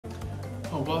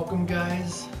Well, welcome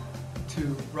guys to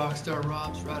Rockstar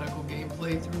Rob's Radical Game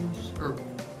Playthroughs, or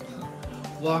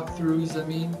walkthroughs, I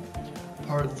mean,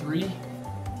 part 3.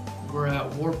 We're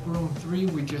at Warp Room 3,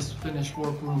 we just finished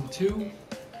Warp Room 2.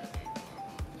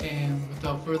 And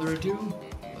without further ado,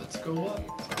 let's go up.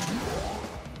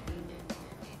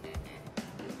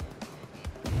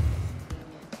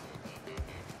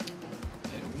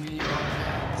 And we are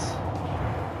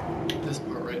at this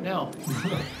part right now.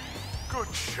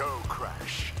 Good show,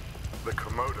 Crash. The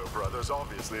Komodo brothers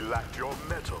obviously lacked your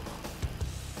mettle.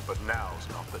 But now's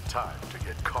not the time to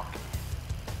get cocky.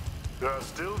 There are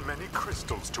still many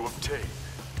crystals to obtain.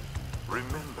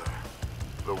 Remember,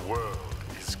 the world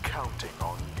is counting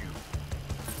on you.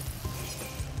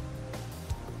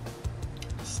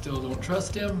 Still don't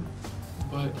trust him,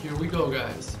 but here we go,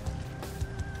 guys.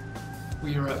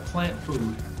 We are at Plant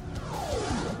Food.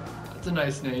 That's a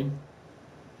nice name.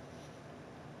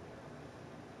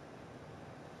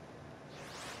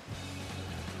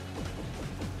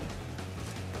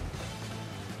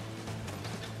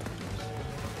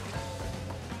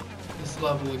 This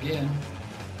level again.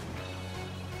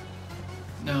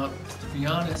 Now, to be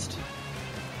honest,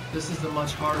 this is the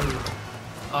much harder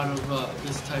out of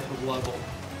this type of level.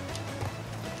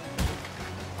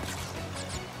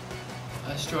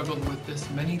 I struggled with this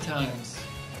many times.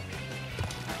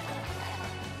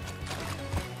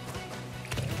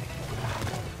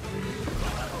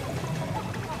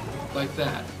 Like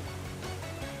that.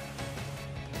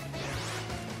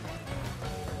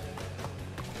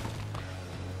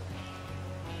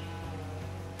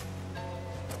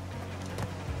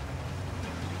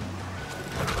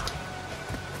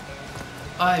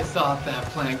 I thought that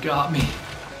plant got me.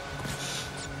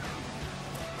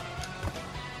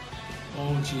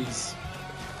 Oh jeez.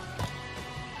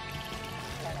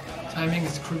 Timing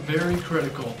is very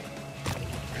critical.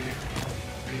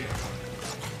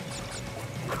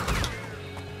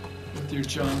 With your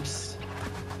jumps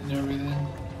and everything.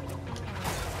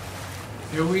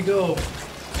 Here we go.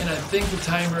 And I think the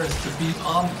timer is to be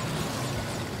on.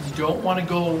 You don't want to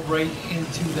go right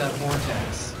into that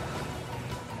vortex.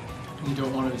 You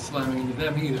don't want to be slamming into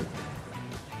them either.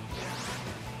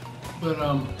 But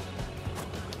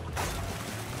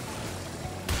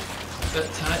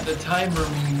the timer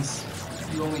means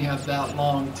you only have that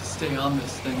long to stay on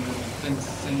this thing when the thing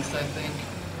sinks, I think.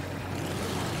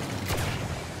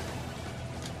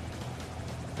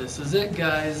 This is it,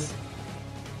 guys.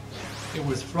 It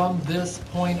was from this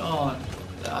point on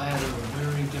that I had a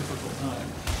very difficult time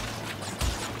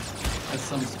at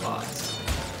some spots.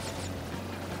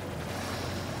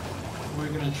 We're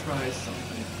gonna try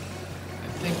something. I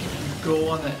think if you go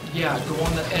on the, go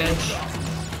on the edge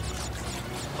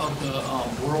of the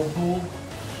whirlpool,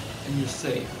 and you're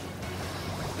safe.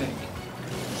 I think.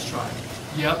 Let's try.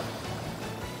 Yep.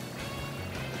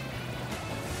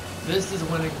 This is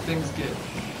when things get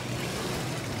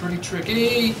pretty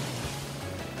tricky.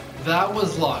 That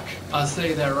was luck. I'll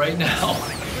say that right now.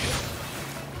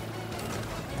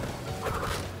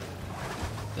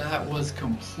 That was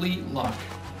complete luck.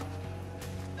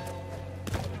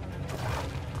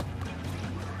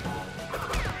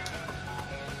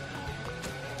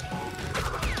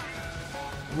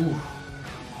 Ooh.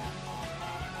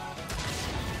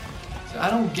 So I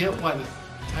don't get why the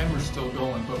timer's still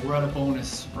going, but we're at a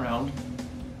bonus round.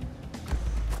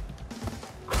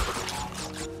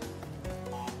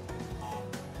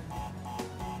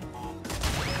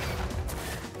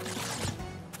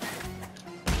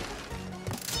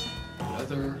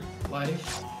 Other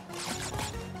life.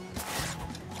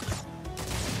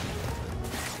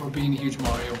 Or being a huge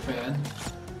Mario fan.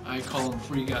 I call them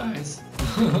free guys.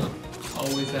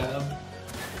 Always have.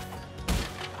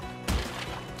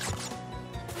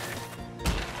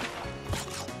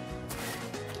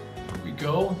 Here we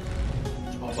go.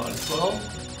 12 out of 12.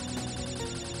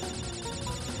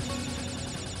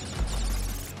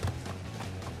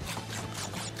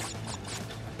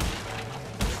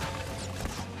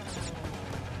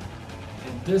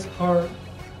 And this part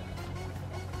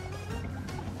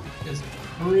is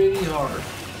pretty hard.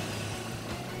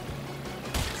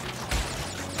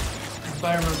 If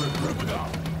I remember correctly,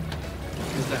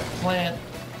 because that plant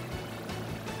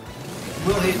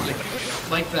will hit you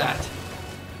like that.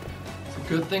 It's a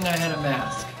good thing I had a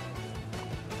mask.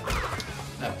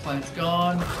 That plant's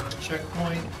gone.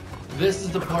 Checkpoint. This is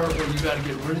the part where you got to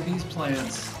get rid of these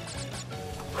plants,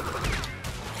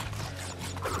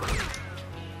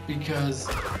 because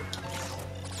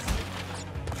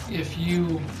if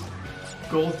you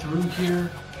go through here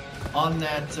on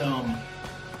that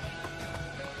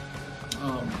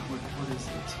what is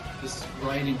it? This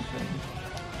riding thing,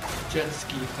 jet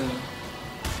ski thing.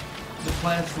 The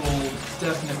plants will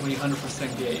definitely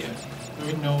 100% get you. There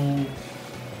ain't no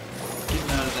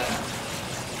getting out of that.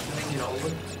 Can I get all of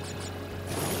it?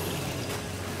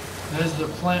 There's the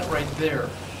plant right there.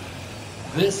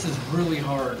 This is really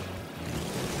hard, I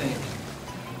think.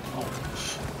 Oh,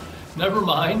 never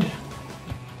mind.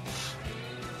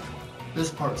 This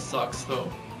part sucks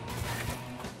though.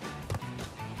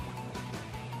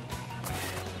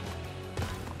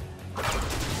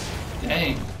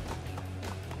 Dang.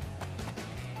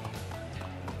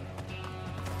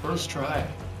 First try.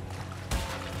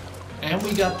 And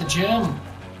we got the gem.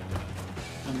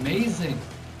 Amazing.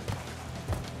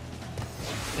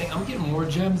 Dang, I'm getting more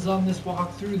gems on this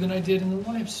walkthrough than I did in the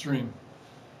live stream.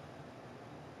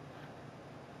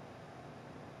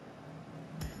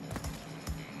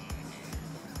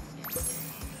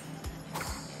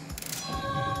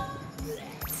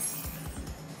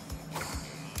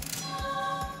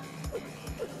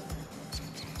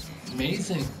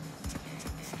 Amazing.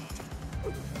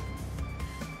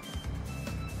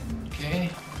 Okay,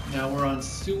 now we're on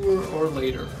sewer or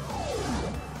later.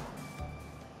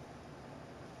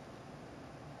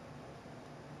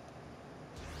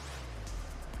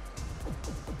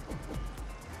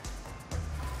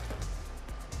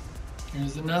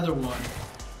 Here's another one.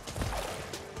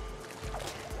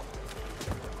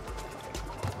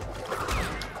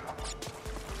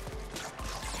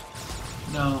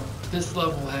 Now, this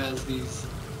level has these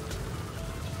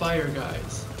fire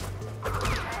guys.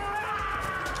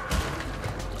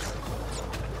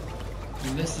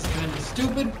 And this is kind of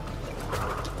stupid.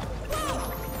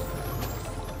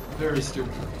 Very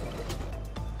stupid.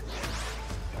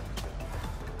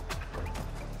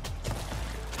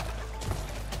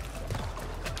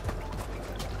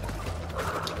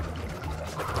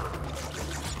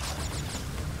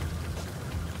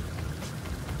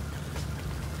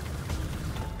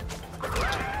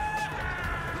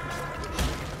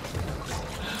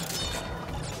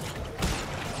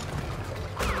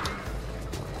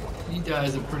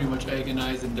 Guys are pretty much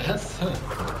agonizing death.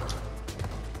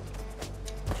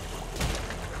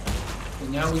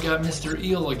 And now we got Mr.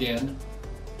 Eel again.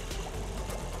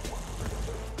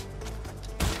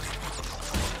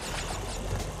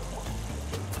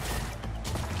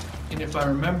 And if I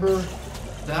remember,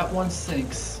 that one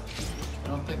sinks. I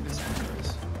don't think this one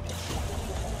does.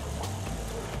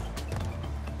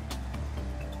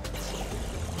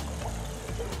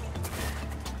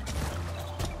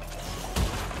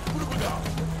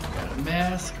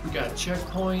 Mask, we got a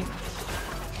checkpoint.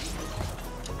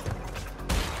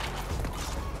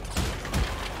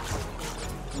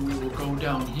 And we will go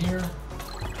down here.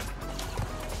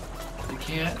 We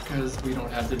can't because we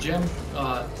don't have the gem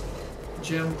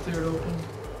cleared open.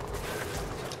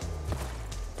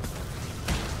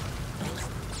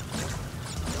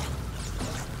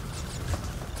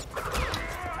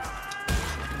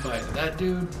 Goodbye to that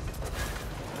dude.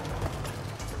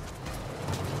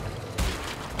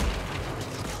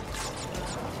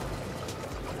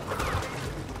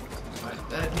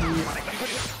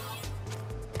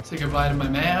 Say goodbye to my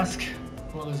mask.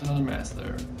 Well, there's another mask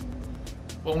there.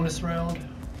 Bonus round.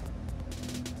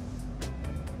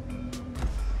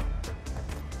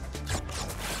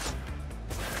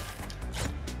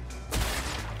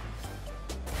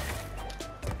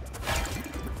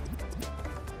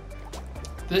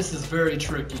 This is very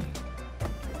tricky.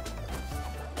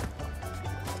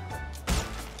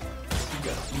 So you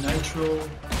got nitro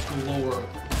galore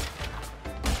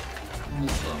in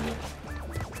this level.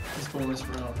 This bonus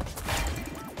round.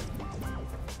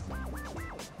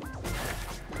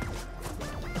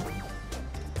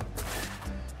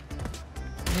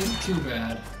 Ain't too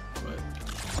bad, but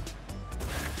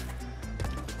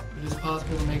it is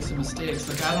possible to make some mistakes.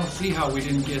 Like, I don't see how we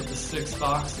didn't get the 6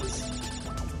 boxes.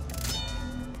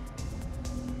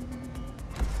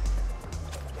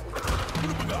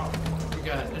 We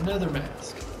got another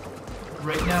mask.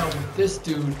 Right now with this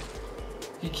dude,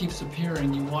 he keeps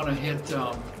appearing. You want to hit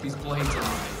these blades on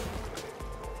him.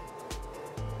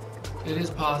 It is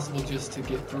possible just to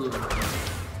get through.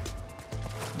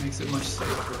 Makes it much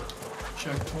safer.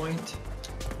 Checkpoint.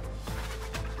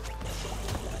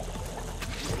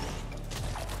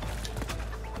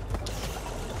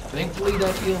 Thankfully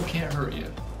that eel can't hurt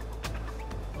you.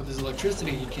 With his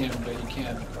electricity he can, but he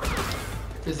can't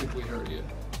physically hurt you.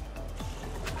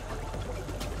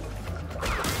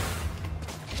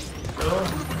 Go.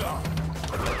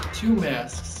 2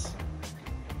 masks.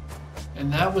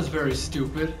 And that was very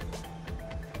stupid.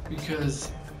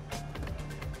 Because...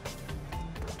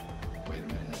 wait a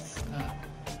minute, that's not...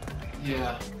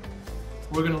 yeah.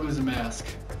 We're gonna lose a mask.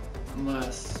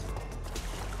 Unless...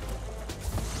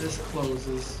 this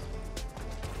closes.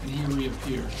 and he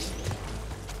reappears.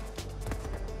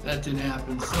 That didn't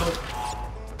happen, so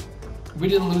we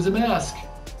didn't lose a mask.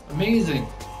 Amazing.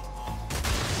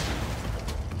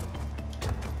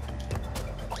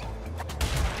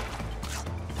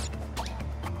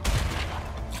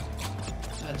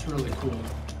 That's really cool.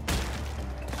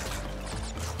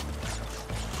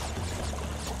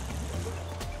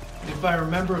 If I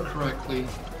remember correctly,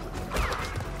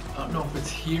 I don't know if it's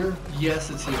here.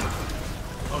 Yes, it's here.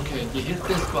 Okay, you hit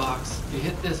this box, you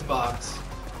hit this box,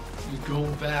 you go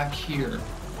back here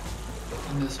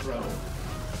in this row.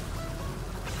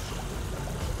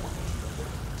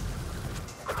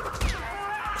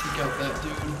 Take out that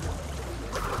dude.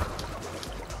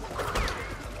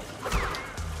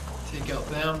 Take out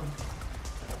them.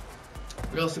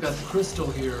 We also got the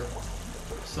crystal here,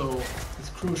 so it's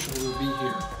crucial to be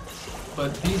here.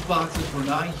 But these boxes were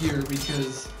not here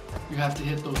because you have to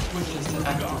hit those switches to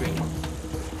activate them.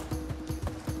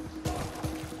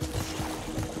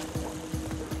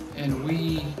 And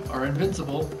we are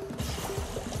invincible.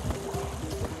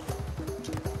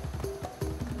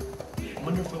 I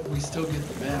wonder if we still get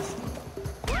the mask though.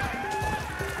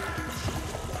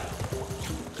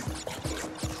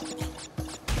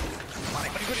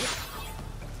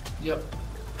 Yep.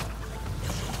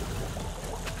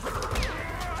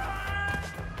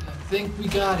 I think we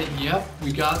got it. Yep,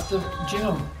 we got the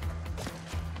gem.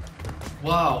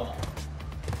 Wow.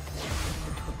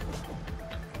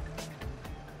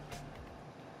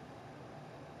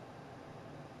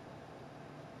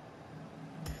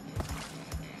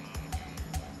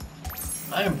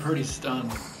 I am pretty stunned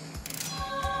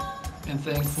and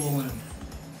thankful and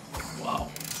wow.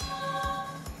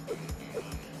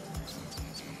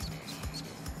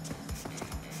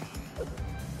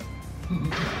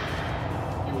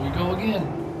 Here we go again.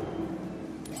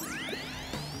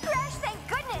 Crash, thank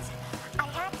goodness! I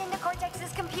hacked into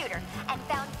Cortex's computer and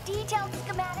found detailed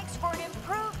schematics for an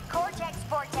improved Cortex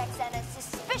vortex and a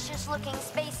suspicious-looking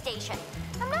space station.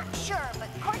 I'm not sure, but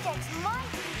Cortex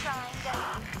might be trying to...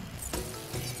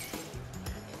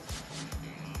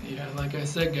 Yeah, like I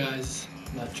said, guys,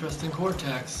 not trusting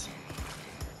Cortex.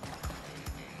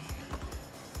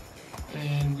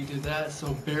 And we did that,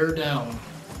 so bear down.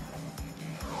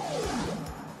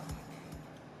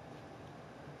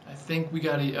 I think we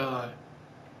gotta,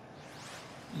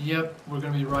 yep, we're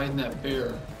gonna be riding that bear.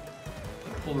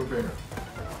 That polar bear.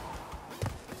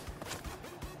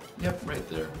 Yep, right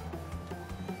there.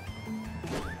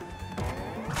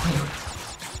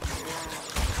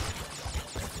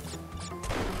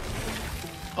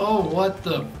 Oh, what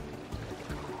the?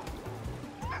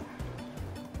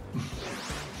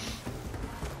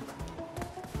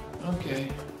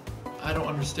 Okay, I don't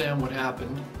understand what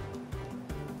happened.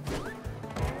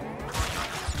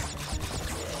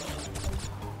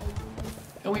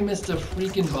 And we missed a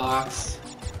freaking box,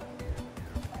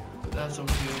 but that's okay.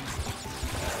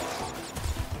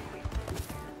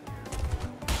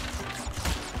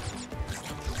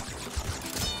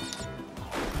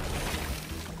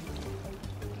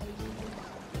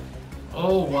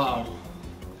 Oh, wow.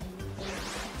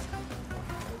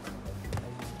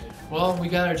 Well, we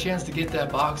got our chance to get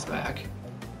that box back.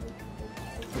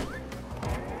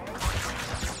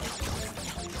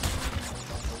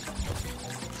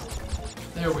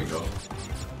 There we go.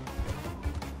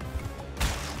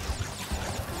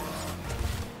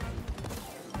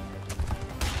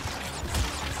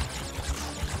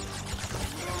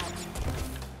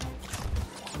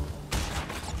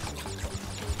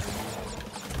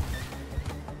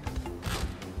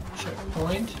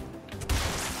 Checkpoint.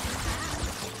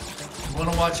 You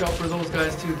want to watch out for those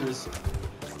guys too. There's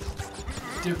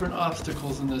different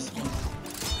obstacles in this one.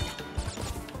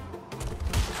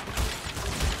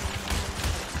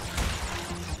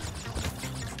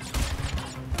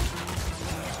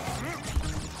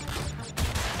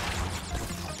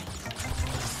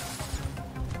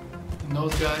 And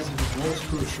those guys are the most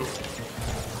crucial.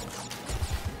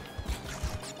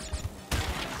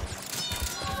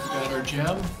 We got our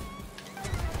gem.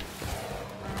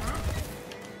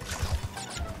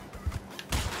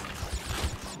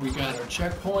 We got our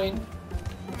checkpoint,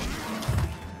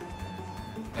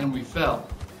 and we fell.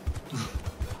 I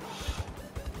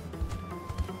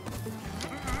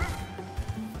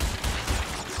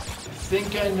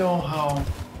think I know how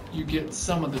you get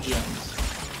some of the gems.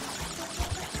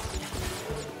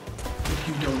 If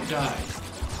you don't die,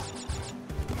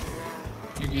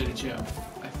 you get a gem.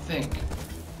 I think,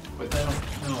 but I don't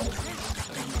know.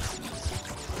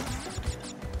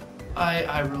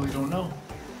 I really don't know.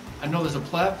 I know there's a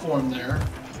platform there.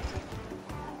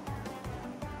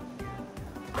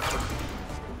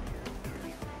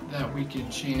 that we can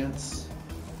chance.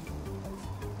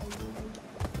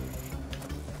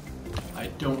 I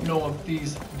don't know if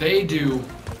these... They do.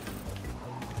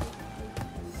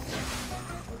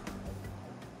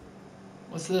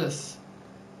 What's this?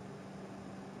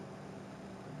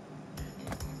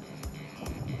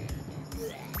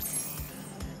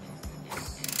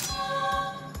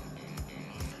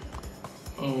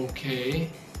 Okay.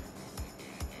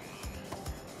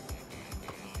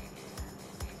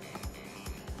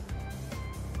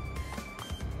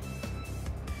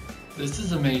 This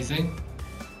is amazing.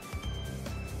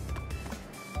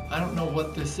 I don't know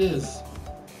what this is.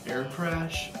 Air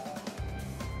crash?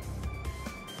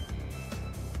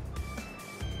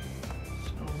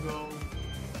 Snow go.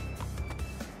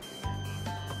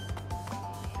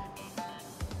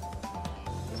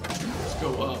 Let's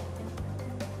go up.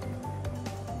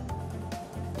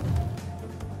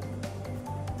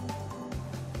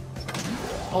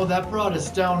 Oh, that brought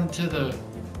us down to the...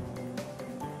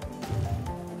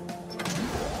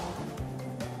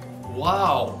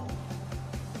 Wow.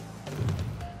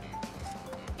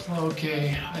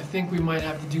 Okay, I think we might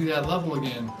have to do that level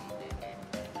again.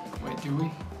 Wait, do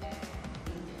we?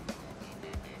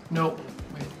 Nope.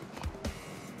 Wait.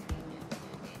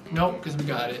 Nope, because we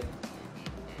got it.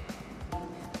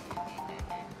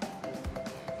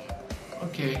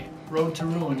 Okay, Road to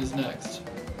Ruin is next.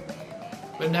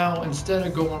 But now, instead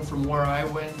of going from where I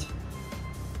went,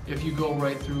 if you go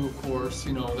right through, of course,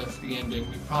 you know, that's the ending.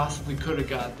 We possibly could have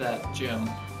got that gem.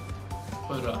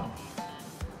 But,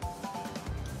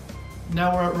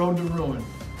 now we're at Road to Ruin.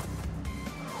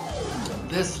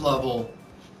 This level,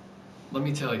 let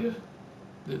me tell you,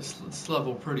 this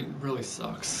level really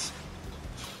sucks.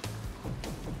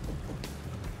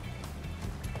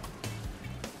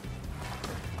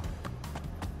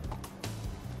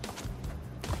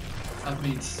 I've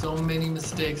made so many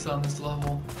mistakes on this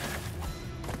level.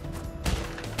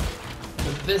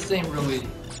 But this ain't really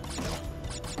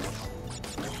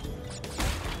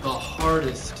the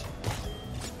hardest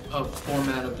of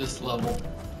format of this level.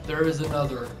 There is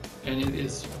another, and it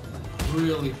is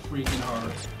really freaking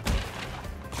hard.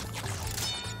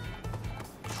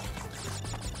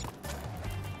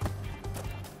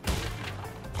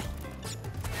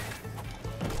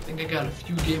 I think I got a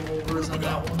few game overs on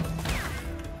that one.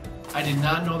 I did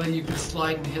not know that you could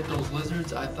slide and hit those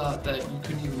lizards. I thought that you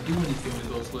couldn't even do anything with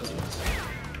those lizards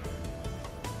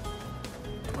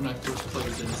when I first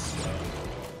played this.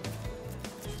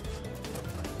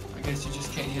 I guess you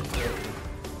just can't hit their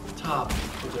top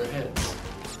with their heads.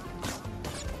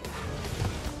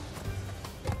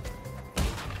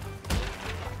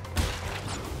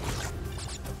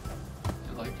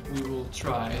 Like, we will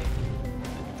try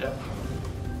that.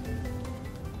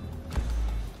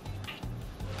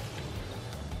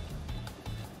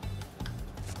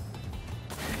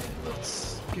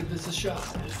 Let's give this a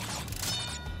shot.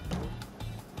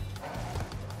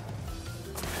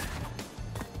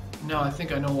 Now I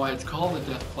think I know why it's called a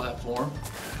death platform.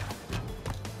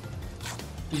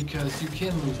 Because you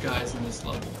can lose guys in this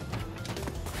level.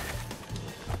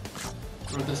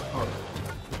 Or this part.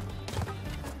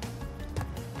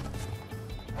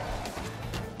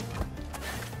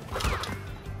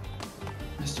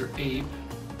 Mr. Ape.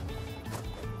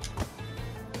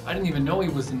 I didn't even know he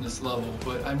was in this level,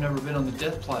 but I've never been on the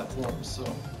death platform, so...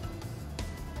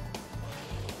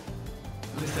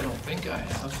 At least I don't think I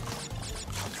have.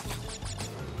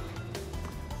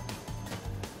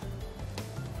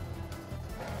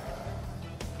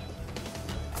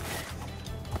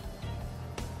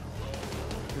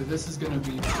 This is going to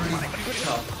be pretty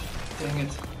tough. Dang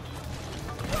it.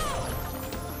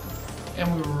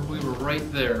 And we were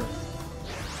right there.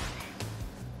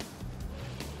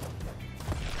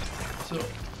 So,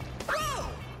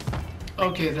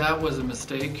 okay, that was a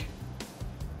mistake.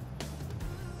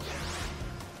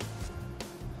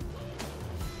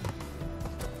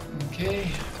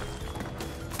 Okay.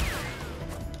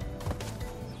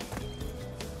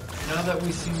 Now that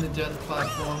we've seen the death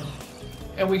platform,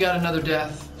 and we got another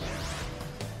death.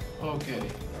 Okay.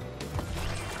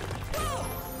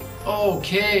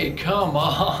 Okay, come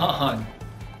on.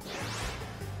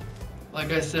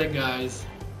 Like I said, guys,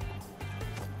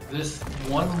 this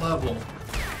one level,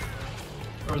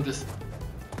 or this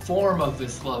form of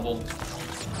this level,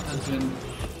 has been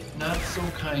not so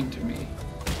kind to me.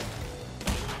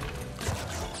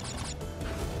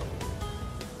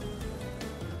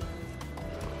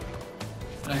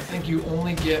 And I think you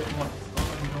only get one.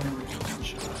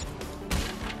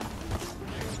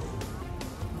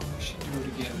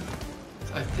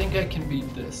 I think I can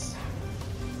beat this.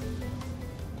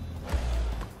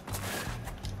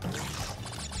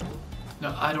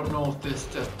 Now, I don't know if this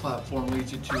death platform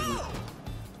leads you to...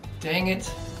 Dang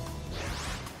it!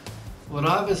 Well, it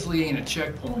obviously ain't a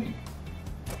checkpoint.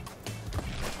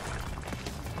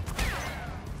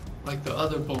 Like the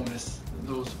other bonus,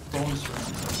 those bonus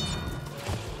rounds.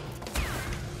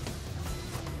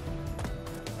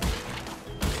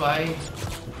 If I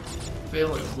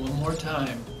fail it one more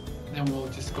time, then we'll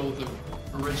just go the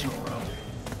original route.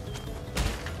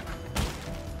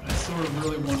 I sort of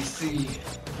really want to see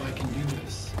if I can do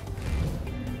this.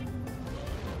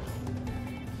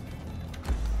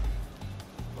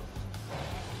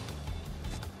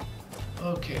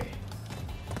 Okay.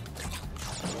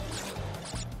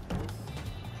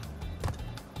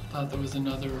 Thought there was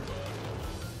another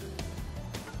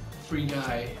free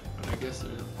guy, but I guess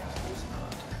there's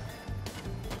not.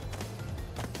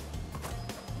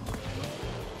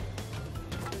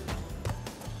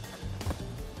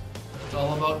 It's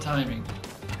all about timing.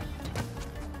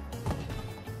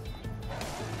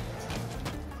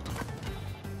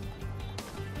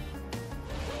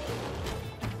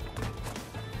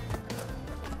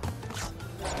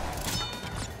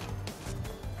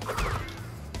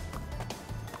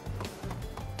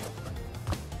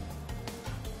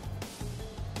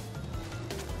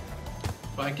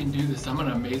 If I can do this, I'm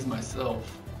gonna amaze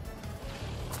myself.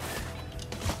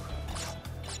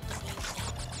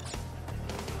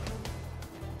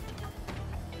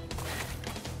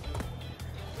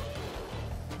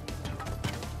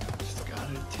 Just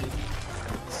gotta take it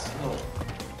slow.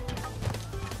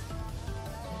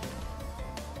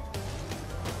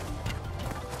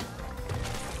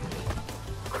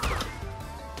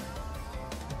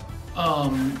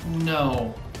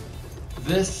 No.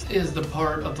 This is the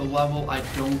part of the level I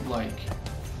don't like.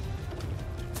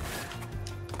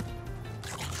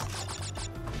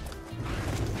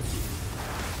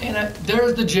 And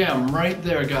there's the gem right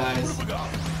there, guys.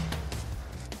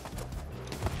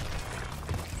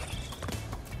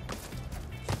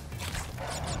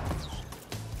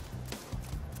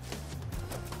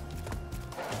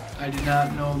 I did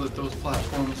not know that those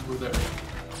platforms were there.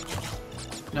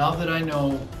 Now that I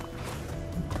know,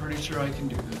 I'm pretty sure I can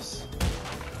do this.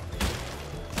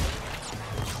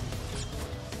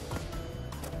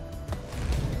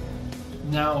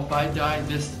 Now, if I died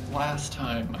this last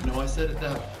time, I know I said it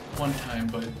that one time,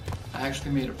 but I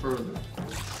actually made it further.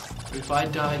 But if I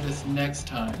die this next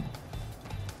time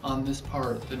on this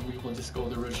part, then we will just go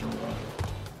the original route.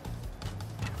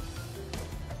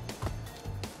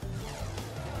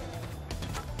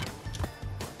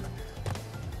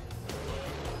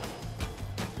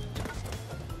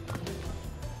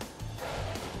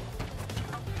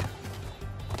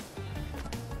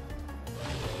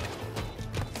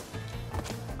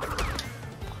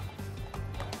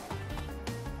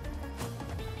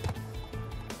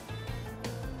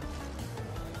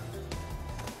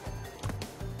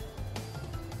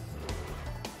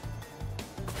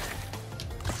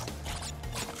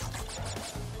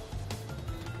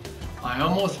 I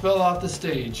almost fell off the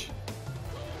stage.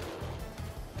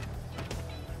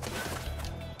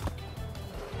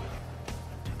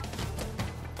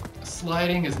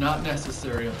 Sliding is not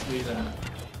necessary, I'll tell you that.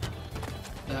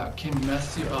 That can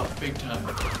mess you up big time.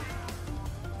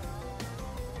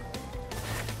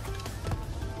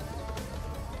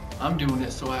 I'm doing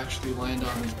it so I actually land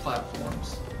on these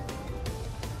platforms.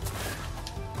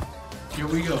 Here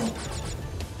we go.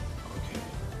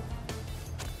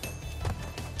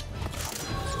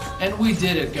 And we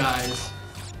did it, guys.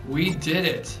 We did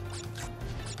it.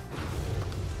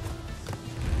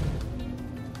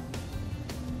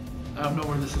 I don't know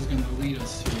where this is going to lead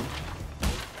us to.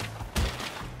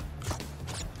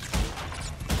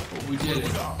 But we did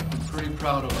it. I'm pretty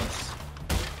proud of us.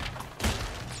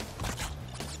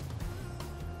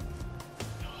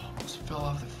 Almost fell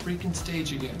off the freaking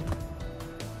stage again.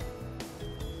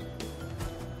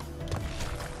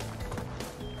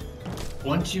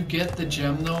 Once you get the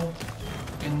gem though,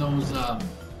 in those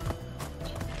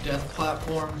death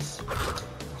platforms,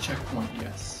 checkpoint,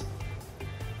 yes.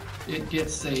 It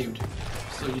gets saved,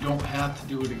 so you don't have to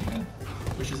do it again,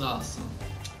 which is awesome.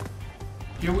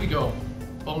 Here we go,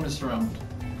 bonus round.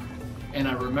 And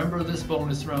I remember this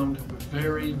bonus round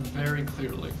very, very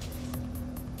clearly.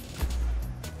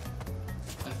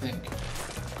 I think.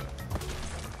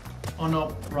 Oh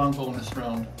no, wrong bonus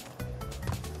round.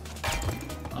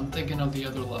 I'm thinking of the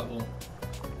other level.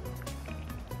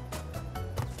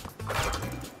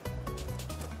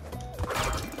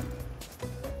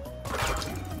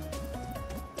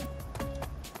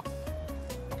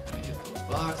 Gotta hit those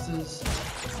boxes.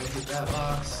 Gotta hit that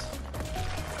box.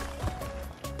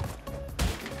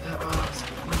 Hit that box.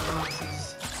 Get these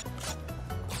boxes.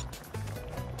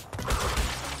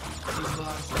 these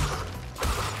boxes.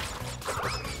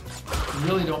 You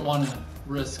really don't want to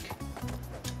risk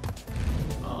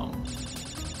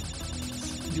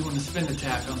doing a spin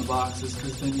attack on the boxes,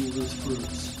 because then you lose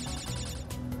fruits.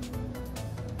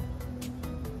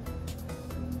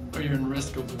 Or you're in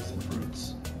risk of losing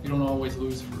fruits. You don't always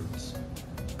lose fruits.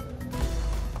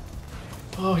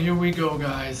 Oh, here we go,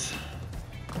 guys.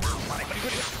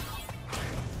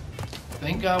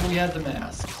 Thank God we had the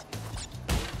mask.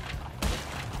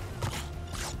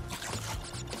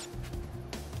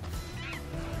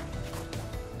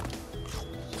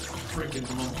 Freaking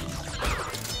monkey.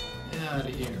 Get out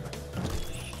of here.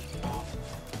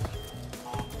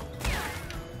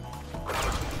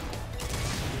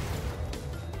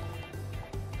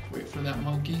 Wait for that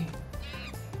monkey.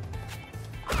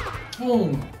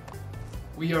 Boom!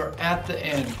 We are at the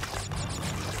end.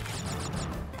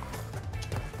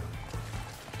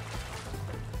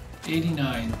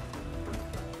 $89.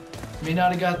 May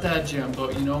not have got that gem,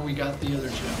 but you know we got the other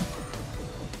gem.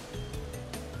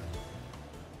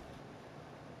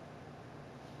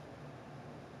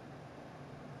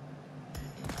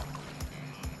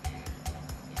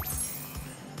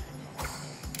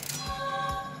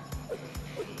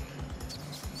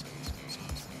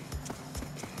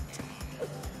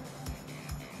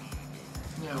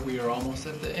 Yeah, we are almost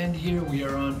at the end here. We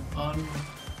are on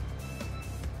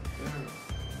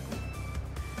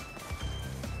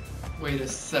Wait a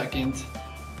second.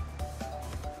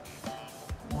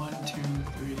 1, 2,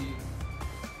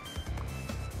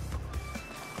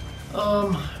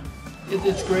 3.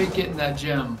 It's great getting that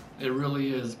gem. It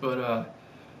really is. But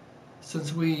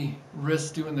since we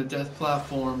risked doing the death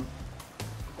platform,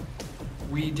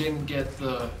 we didn't get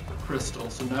the crystal.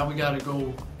 So now we gotta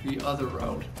go the other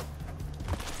route.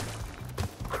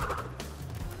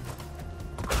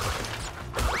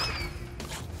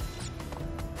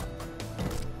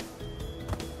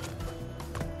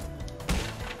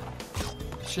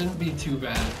 Shouldn't be too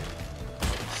bad.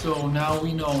 So now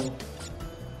we know,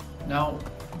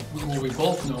 what we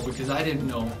both know, because I didn't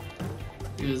know,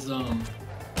 is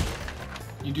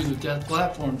you do the death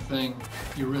platform thing,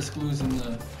 you risk losing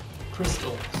the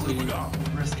crystal, so you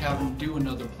risk having to do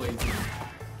another playthrough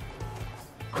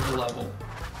of the level.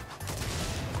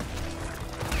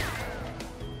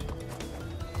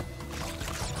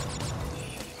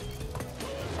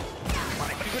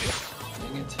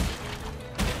 Dang it.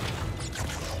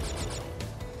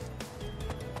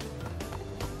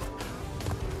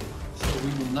 We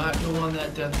will not go on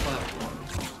that death platform.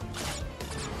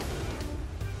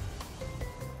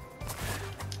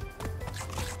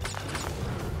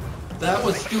 That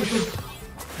was stupid.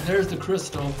 There's the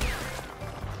crystal.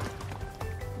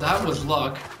 That was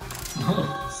luck.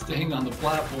 Staying on the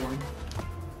platform.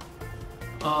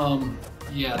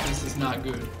 Yeah, this is not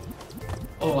good.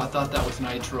 Oh, I thought that was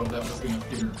nitro that was gonna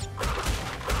appear.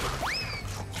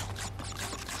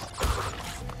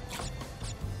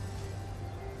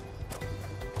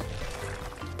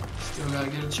 Still gotta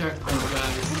get a checkpoint,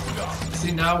 guys.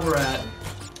 See, now we're at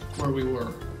where we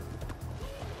were.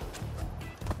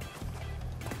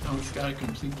 Now we just gotta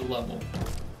complete the level.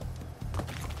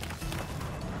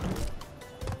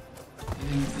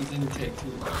 It didn't take too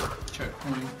long.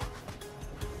 Checkpoint.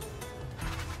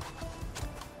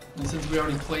 And since we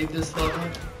already played this level,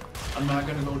 I'm not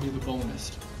gonna go do the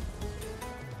bonus.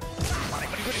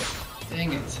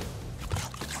 Dang it.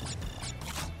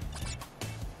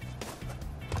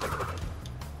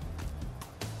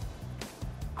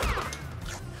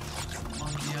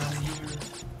 Monkey out of here.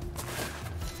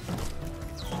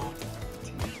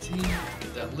 TNT.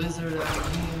 Get that lizard out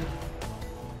of here.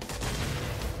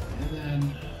 And then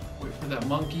wait for that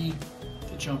monkey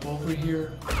to jump over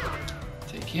here.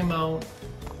 Take him out.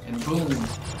 And boom.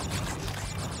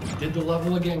 We did the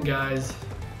level again, guys.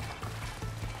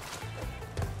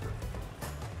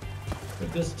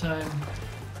 But this time,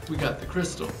 we got the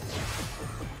crystal.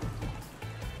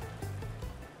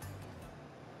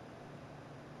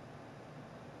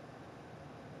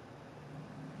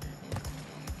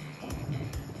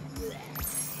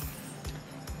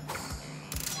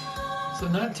 So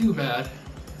not too bad.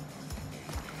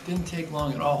 Didn't take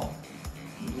long at all.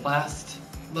 Last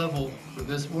level for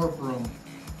this warp room,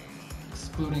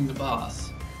 excluding the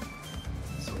boss.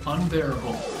 So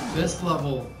unbearable. This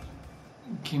level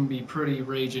can be pretty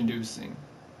rage-inducing.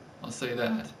 I'll say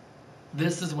that.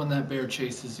 This is when that bear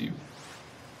chases you.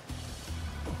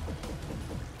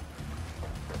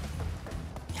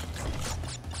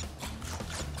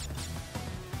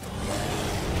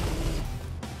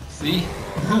 See?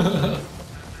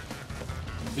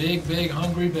 Big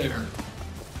hungry bear.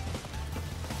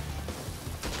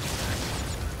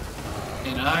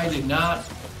 And I did not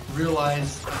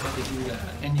realize I had to do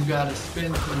that. And you gotta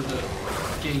spin through the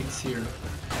gates here.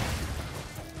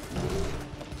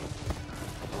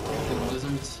 The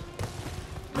lizards.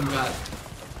 You got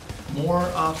more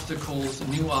obstacles,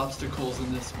 new obstacles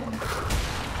in this one.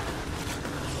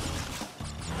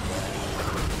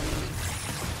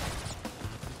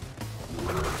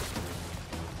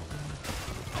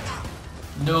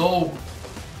 No!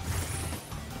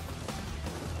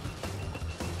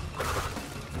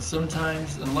 And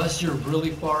sometimes, unless you're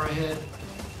really far ahead,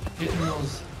 hitting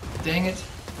those, dang it,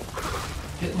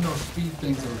 hitting those speed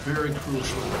things are very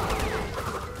crucial.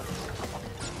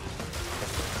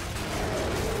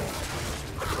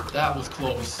 That was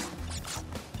close.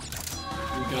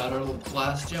 We got our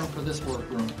last gem for this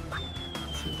workroom.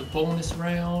 Let's hit the bonus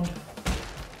round.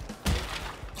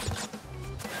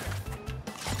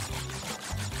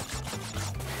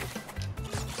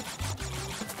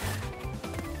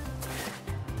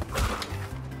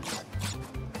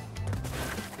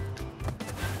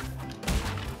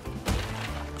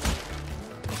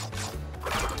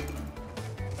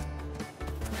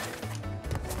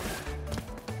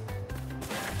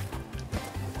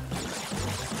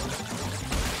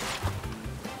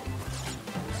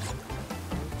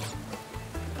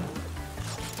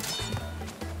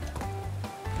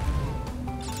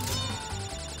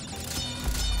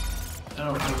 I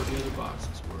don't know where the other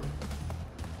boxes were.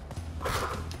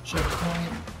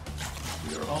 Checkpoint.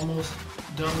 We are almost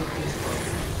done with this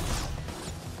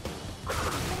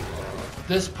part.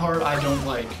 This part I don't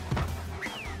like.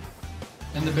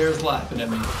 And the bear's laughing at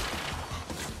me.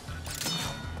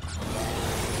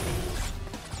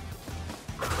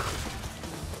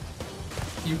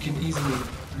 You can easily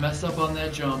mess up on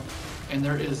that jump, and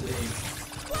there is a...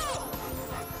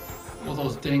 Well,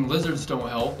 those dang lizards don't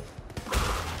help.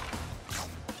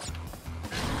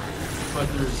 But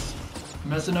there's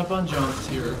messing up on jumps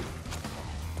here.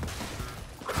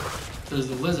 There's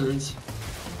the lizards.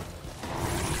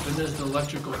 Then there's the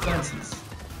electrical fences.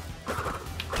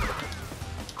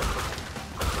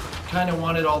 Kind of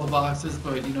wanted all the boxes,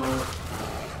 but you know,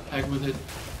 heck with it.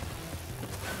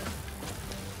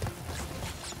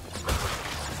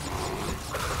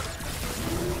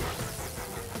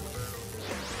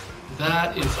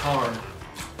 That is hard.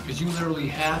 Because you literally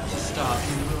have to stop.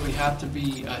 You literally have to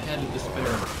be ahead of this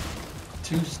bear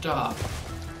to stop,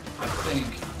 I think.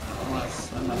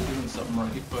 Unless I'm not doing something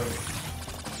right, but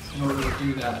in order to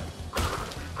do that.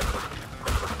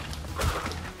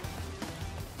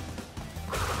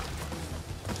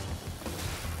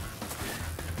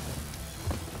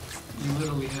 You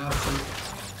literally have to,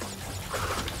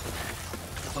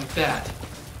 like that.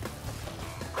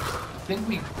 I think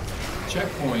we,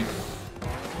 checkpoint.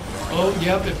 Oh,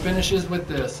 yep, it finishes with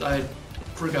this. I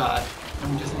forgot.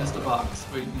 And we just missed a box.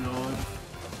 But you know what?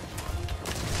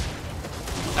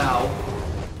 Ow.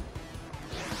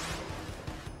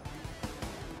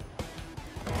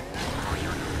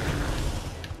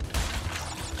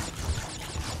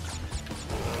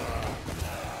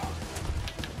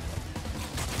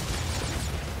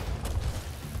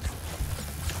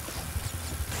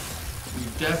 You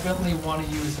definitely want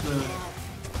to use the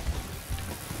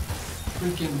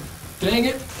freaking... Dang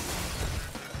it!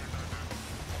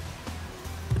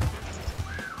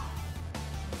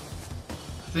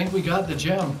 I think we got the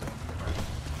gem.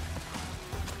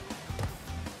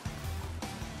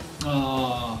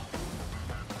 No,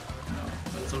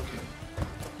 that's okay.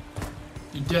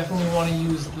 You definitely want to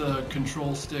use the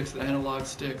control sticks, the analog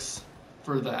sticks,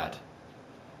 for that.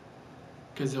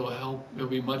 Because it'll help, it'll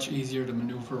be much easier to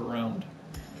maneuver around.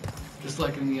 Just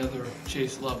like in the other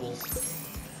chase levels.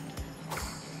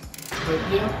 But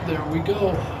yep, there we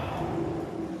go.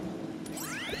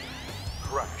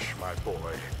 Crash, my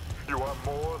boy. You are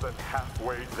more than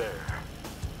halfway there.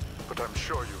 But I'm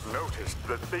sure you've noticed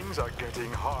that things are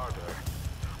getting harder.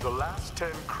 The last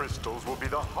 10 crystals will be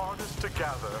the hardest to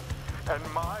gather, and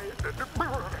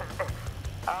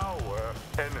our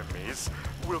enemies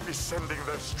will be sending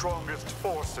their strongest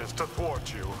forces to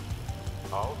thwart you.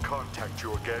 I'll contact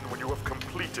you again when you have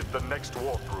completed the next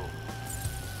warp room.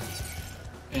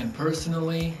 And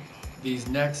personally, these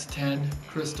next 10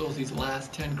 crystals, these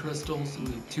last 10 crystals in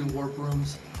the 2 warp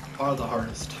rooms are the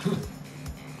hardest.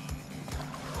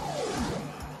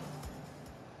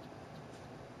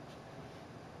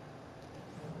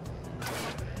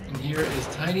 And here is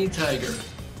Tiny Tiger.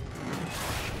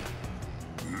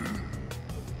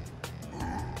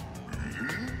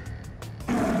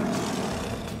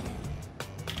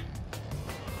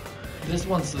 This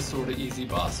one's the sort of easy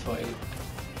boss fight.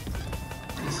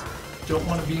 Just don't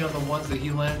want to be on the ones that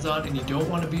he lands on, and you don't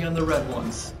want to be on the red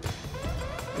ones.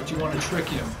 but you want to trick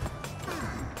him.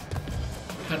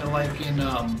 Kind of like in,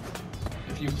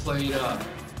 if you played,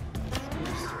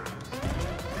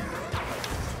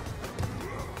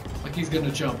 like he's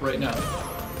gonna jump right now.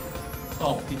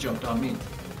 Oh, he jumped on me.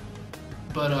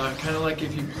 But kind of like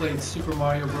if you played Super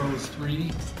Mario Bros.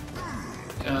 3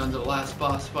 and the last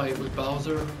boss fight with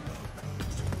Bowser,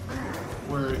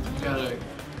 where you gotta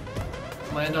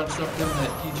land on something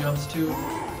that he jumps to,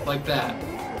 like that.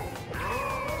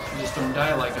 You just don't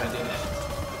die like I did.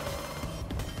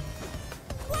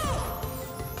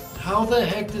 How the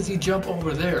heck does he jump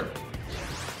over there?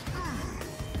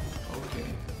 Okay.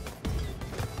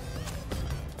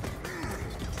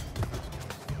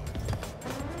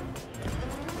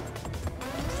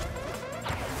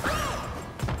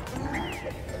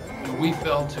 And we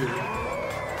fell too.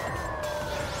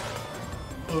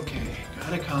 Okay,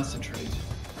 gotta concentrate.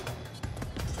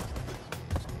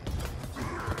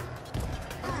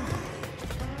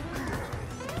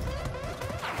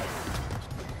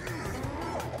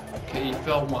 Okay, he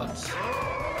fell once. So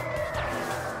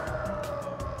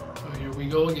here we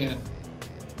go again.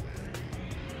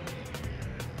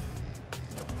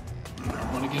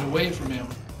 I want to get away from him.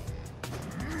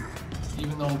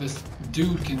 Even though this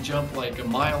dude can jump like 1.5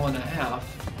 miles.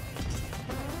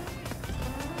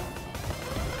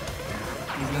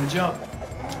 He's gonna jump.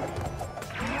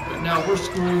 But now we're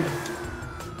screwed.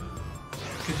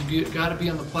 Because you gotta be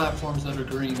on the platforms that are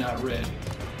green, not red.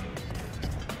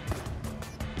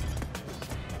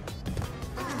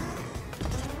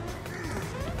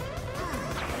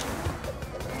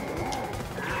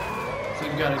 So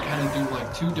you gotta kind of do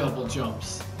like 2 double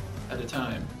jumps at a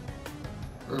time.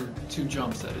 Or 2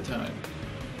 jumps at a time.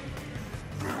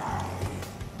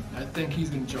 I think he's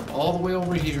gonna jump all the way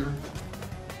over here.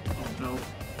 Oh no.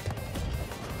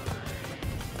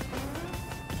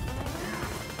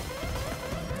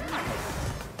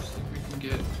 See if we can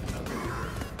get another.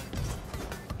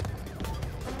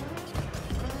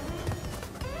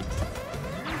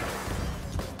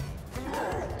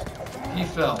 He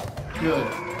fell. Good.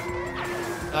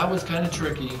 That was kind of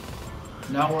tricky.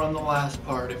 Now we're on the last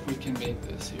part if we can make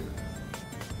this here.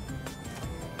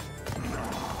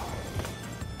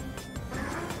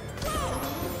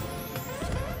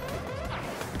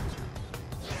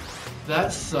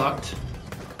 That sucked.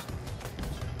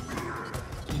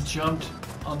 He jumped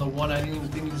on the one I didn't even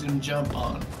think he was going to jump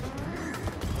on.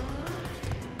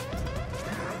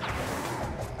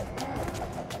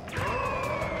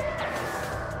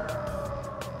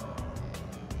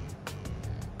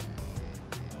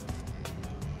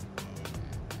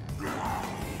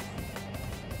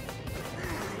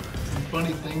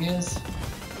 Funny thing is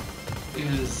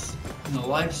in the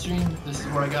live stream, this is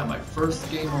where I got my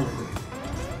first game over.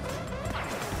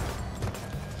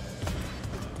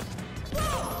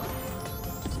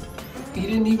 He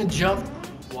didn't even jump.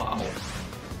 Wow.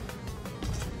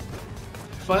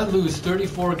 If I lose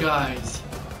 34 guys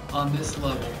on this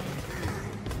level,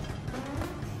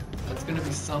 that's gonna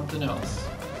be something else.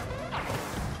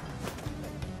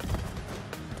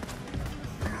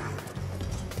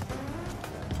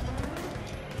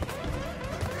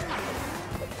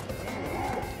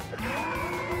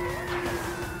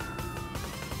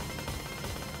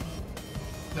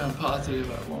 I'm positive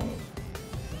I won't.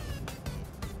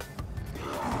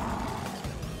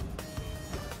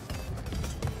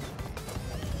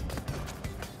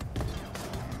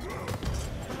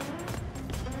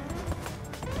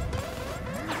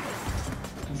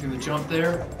 He's gonna jump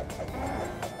there.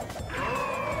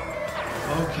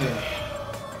 Okay.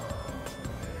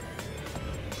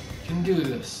 Can do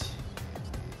this.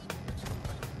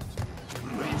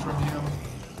 Away from him.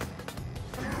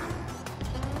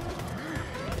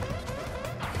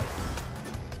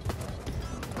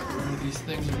 These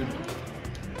things are gonna...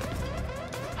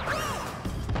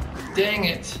 Dang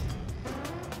it!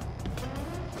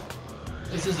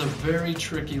 This is a very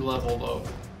tricky level though.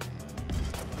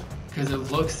 Because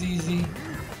it looks easy.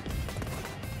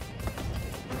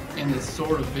 And it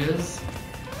sort of is.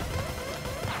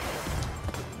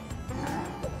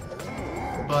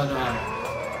 But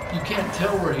you can't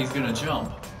tell where he's gonna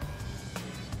jump.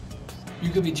 You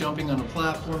could be jumping on a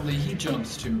platform that he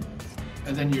jumps to.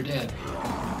 And then you're dead.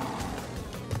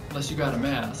 Unless you got a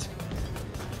mask.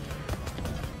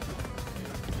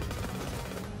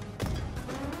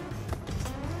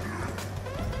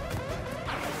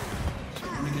 So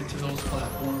I'm gonna get to those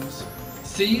platforms.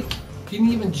 See? He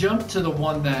didn't even jump to the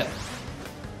one that...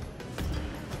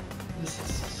 This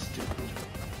is stupid.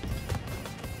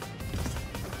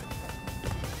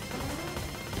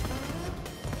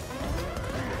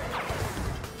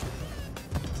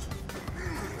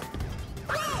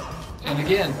 And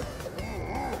again,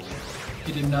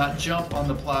 he did not jump on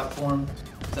the platform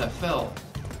that fell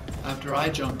after I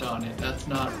jumped on it. That's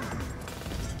not...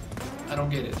 I don't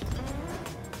get it.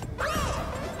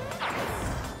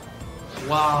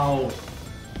 Wow.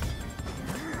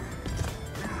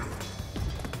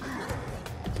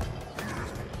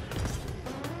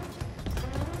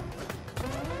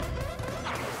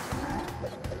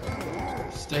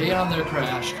 Stay on there,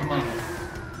 Crash. Come on.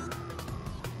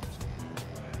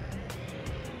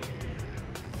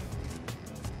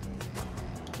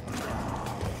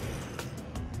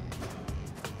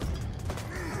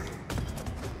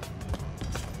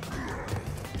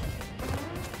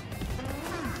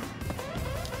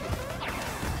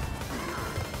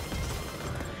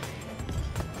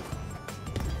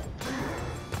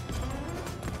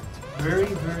 Very,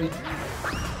 very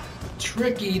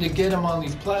tricky to get him on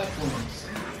these platforms.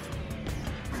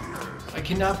 I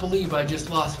cannot believe I just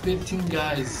lost 15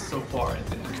 guys so far, I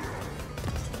think.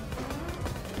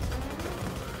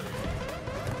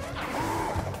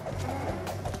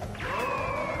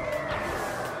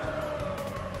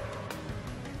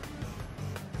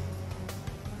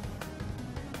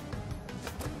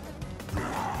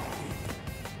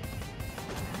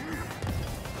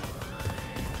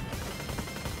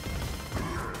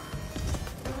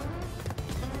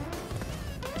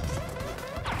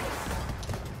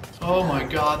 Oh my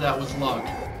god, that was luck.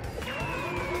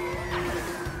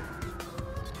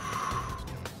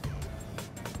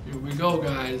 Here we go,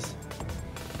 guys.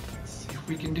 Let's see if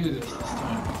we can do this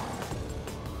time.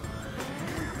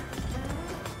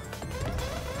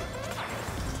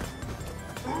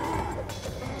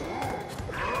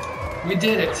 We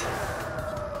did it!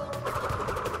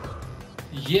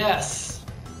 Yes!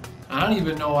 I don't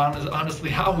even know honestly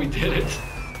how we did it.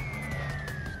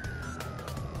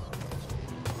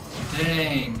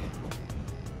 Dang.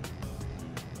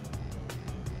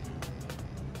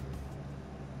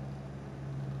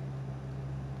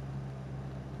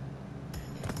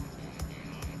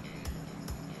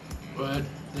 But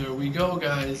there we go,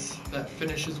 guys. That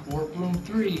finishes Warp Room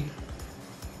 3.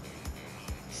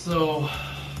 So,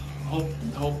 hope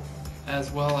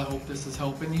as well. I hope this is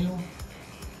helping you,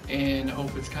 and I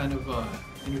hope it's kind of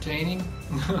entertaining.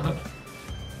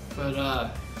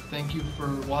 But thank you for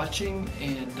watching,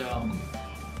 and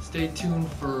stay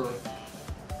tuned for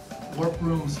Warp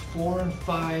Rooms 4 and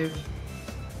 5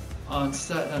 on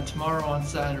tomorrow on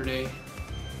Saturday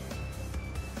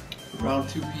around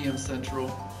 2 p.m.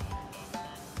 Central.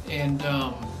 And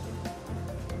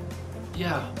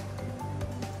yeah,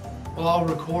 well, I'll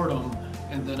record them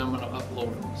and then I'm gonna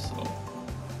upload them. So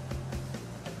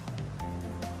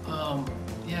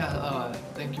yeah,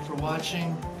 thank you for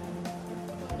watching.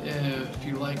 If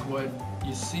you like what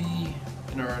you see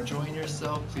and are enjoying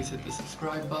yourself, please hit the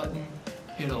subscribe button,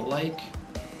 hit a like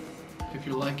if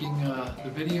you're liking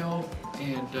the video,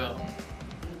 and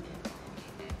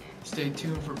stay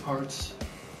tuned for parts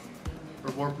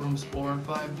for Warp Rooms 4 and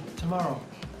 5 tomorrow.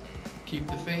 Keep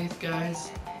the faith,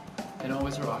 guys, and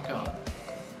always rock on.